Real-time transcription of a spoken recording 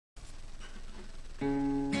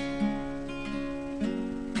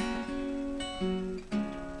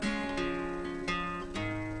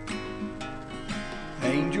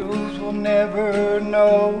Angels will never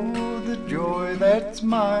know the joy that's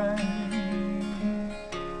mine,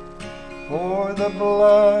 for the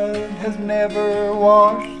blood has never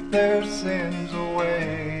washed their sins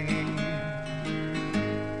away.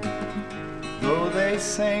 Though they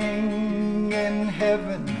sing in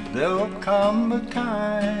heaven, there'll come a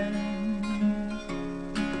time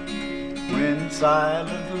when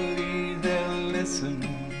silently they'll listen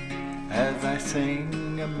as I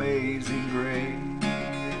sing Amazing Grace.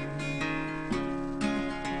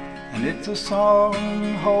 And it's a song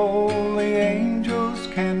holy angels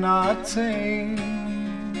cannot sing.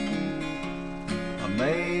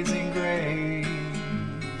 Amazing grace,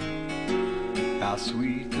 how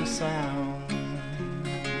sweet the sound.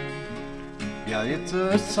 Yeah, it's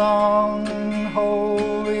a song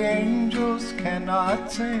holy angels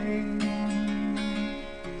cannot sing.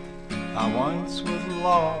 I once was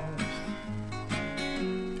lost,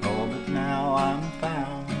 oh, but now I'm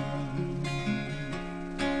found.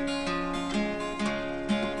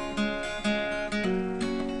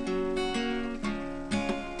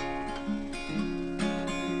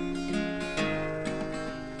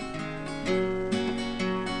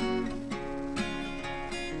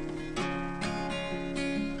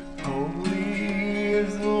 Holy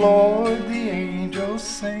is the Lord, the angels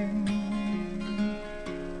sing.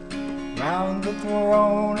 Round the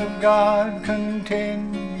throne of God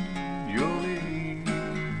continually.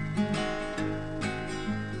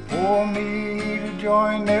 For me to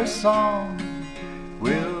join their song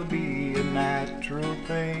will be a natural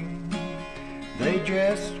thing. They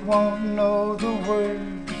just won't know the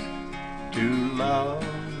words to love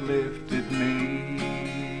lifted me.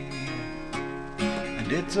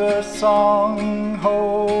 And it's a song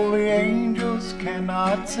holy angels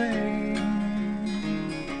cannot sing.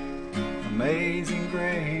 Amazing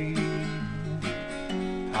grace,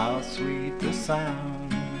 how sweet the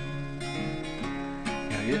sound.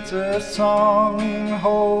 Yeah, it's a song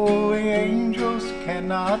holy angels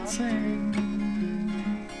cannot sing.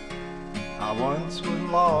 I once was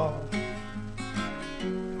lost,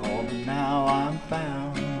 oh, but now I'm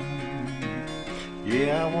found.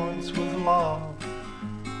 Yeah, I once was lost,